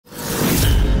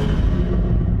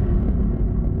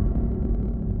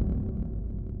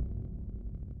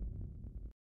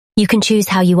You can choose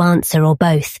how you answer or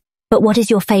both, but what is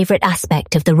your favourite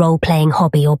aspect of the role-playing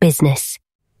hobby or business?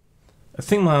 I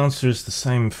think my answer is the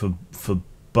same for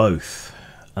both.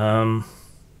 Gamers,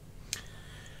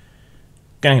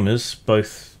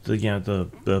 both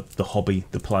the hobby,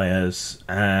 the players,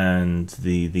 and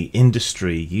the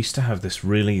industry used to have this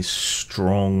really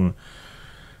strong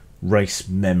race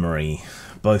memory,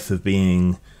 both of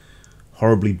being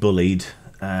horribly bullied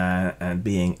and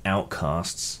being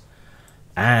outcasts,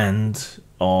 and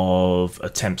of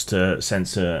attempts to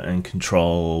censor and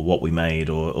control what we made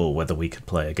or whether we could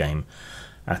play a game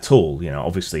at all. You know,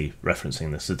 obviously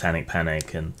referencing the Satanic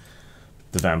Panic and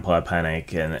the Vampire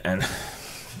Panic and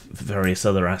various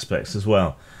other aspects as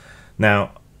well.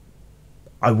 Now,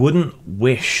 I wouldn't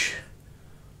wish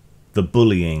the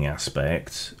bullying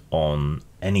aspect on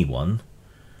anyone,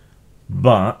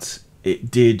 but it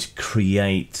did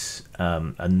create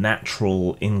a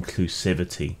natural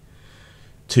inclusivity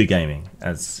to gaming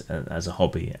as a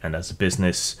hobby and as a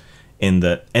business, in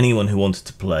that anyone who wanted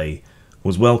to play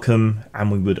was welcome,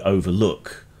 and we would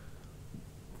overlook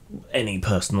any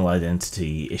personal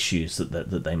identity issues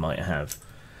that they might have.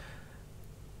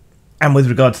 And with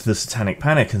regard to the Satanic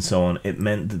Panic and so on, it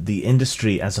meant that the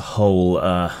industry as a whole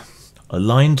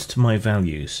aligned to my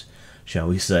values, shall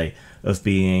we say, of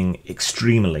being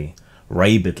extremely,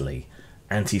 rabidly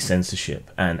anti-censorship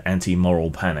and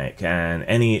anti-moral panic, and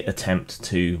any attempt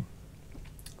to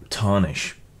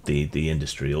tarnish the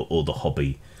industry or the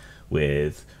hobby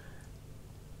with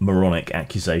moronic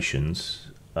accusations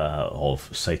of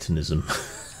Satanism,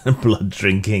 blood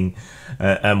drinking,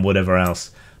 and whatever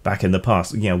else back in the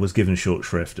past, was given short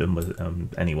shrift, and was,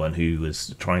 anyone who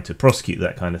was trying to prosecute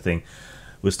that kind of thing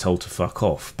was told to fuck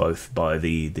off, both by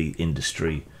the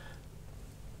industry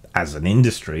as an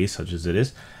industry, such as it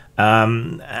is,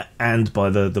 and by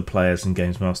the players and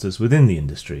games masters within the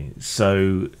industry.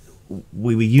 So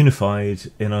we were unified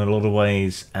in a lot of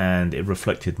ways, and it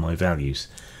reflected my values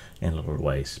in a lot of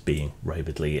ways, being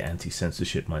rabidly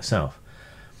anti-censorship myself.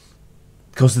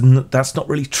 Because that's not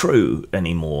really true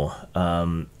anymore,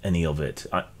 any of it.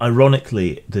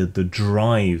 Ironically, the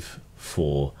drive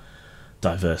for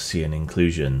diversity and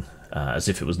inclusion, as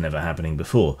if it was never happening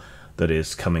before, that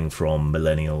is coming from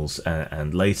millennials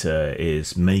and later,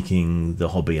 is making the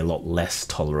hobby a lot less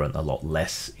tolerant, a lot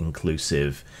less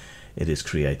inclusive. It has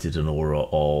created an aura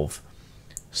of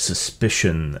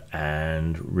suspicion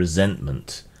and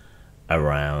resentment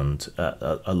around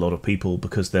a lot of people,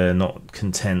 because they're not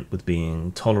content with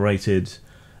being tolerated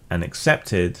and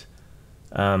accepted.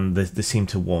 They seem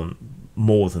to want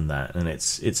more than that, and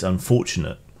it's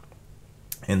unfortunate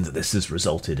in that this has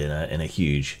resulted in a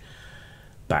huge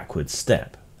backward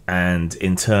step. And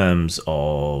in terms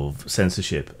of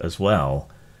censorship as well,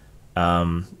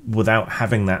 without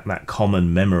having that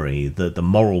common memory, the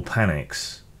moral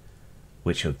panics,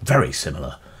 which are very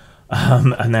similar,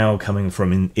 are now coming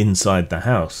from inside the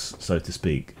house, so to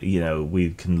speak.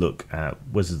 We can look at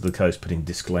Wizards of the Coast putting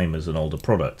disclaimers on older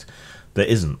product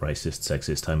that isn't racist,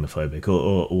 sexist, homophobic,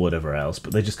 or whatever else,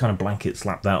 but they just kind of blanket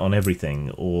slap that on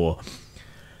everything, or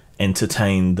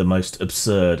entertain the most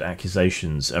absurd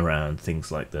accusations around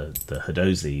things like the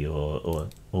Hadozi or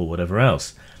whatever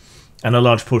else. And a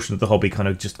large portion of the hobby kind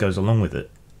of just goes along with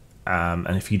it.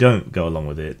 And if you don't go along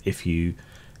with it, if you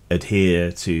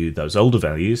adhere to those older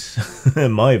values,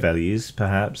 my values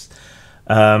perhaps,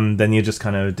 then you're just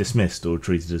kind of dismissed or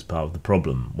treated as part of the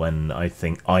problem, when I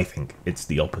think it's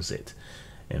the opposite,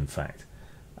 in fact.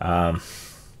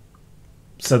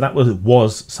 So that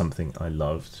was something I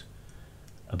loved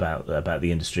about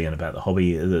the industry and about the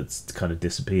hobby that's kind of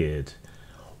disappeared.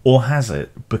 Or has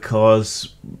it?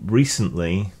 Because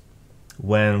recently,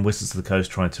 when Wizards of the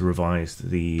Coast tried to revise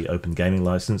the Open Gaming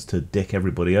License to dick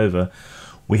everybody over,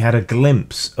 we had a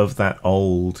glimpse of that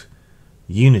old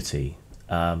unity,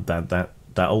 that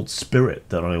old spirit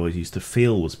that I always used to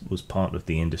feel was part of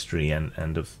the industry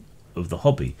and of the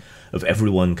hobby, of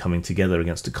everyone coming together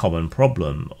against a common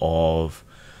problem, of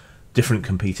different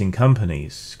competing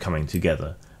companies coming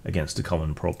together against a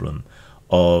common problem,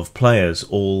 of players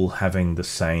all having the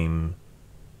same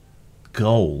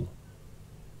goal,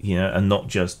 and not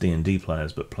just D&D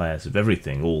players, but players of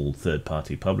everything, all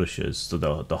third-party publishers, so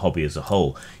the hobby as a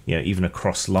whole, even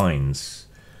across lines.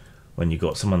 When you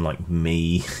got someone like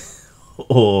me,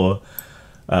 or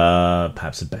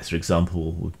perhaps a better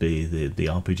example would be the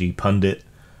RPG Pundit,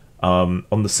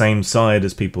 on the same side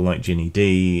as people like Ginny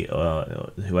D,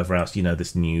 whoever else,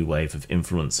 this new wave of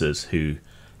influencers who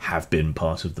have been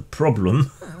part of the problem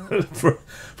for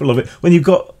a lot of it. When you've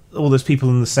got all those people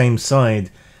on the same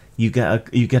side, you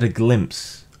get a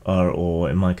glimpse, or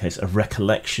in my case, a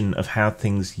recollection of how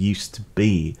things used to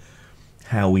be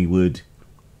how we would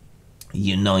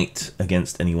unite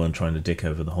against anyone trying to dick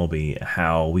over the hobby,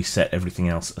 how we set everything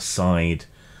else aside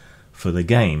for the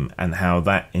game, and how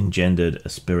that engendered a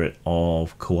spirit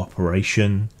of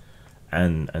cooperation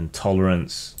and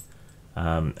tolerance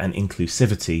and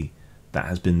inclusivity that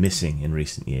has been missing in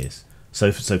recent years.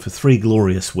 So for 3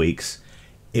 glorious weeks,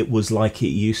 it was like it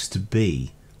used to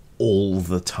be all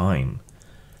the time,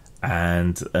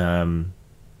 and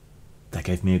that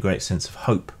gave me a great sense of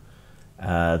hope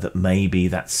that maybe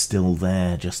that's still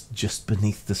there, just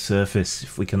beneath the surface,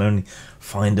 if we can only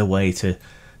find a way to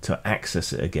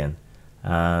access it again.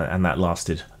 And that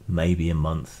lasted maybe a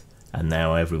month, and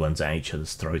now everyone's at each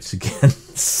other's throats again.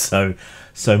 so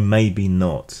maybe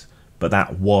not, but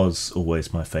that was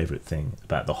always my favourite thing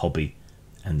about the hobby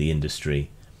and the industry,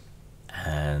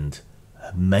 and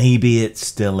maybe it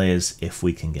still is if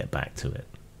we can get back to it.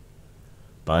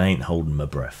 But I ain't holding my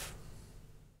breath.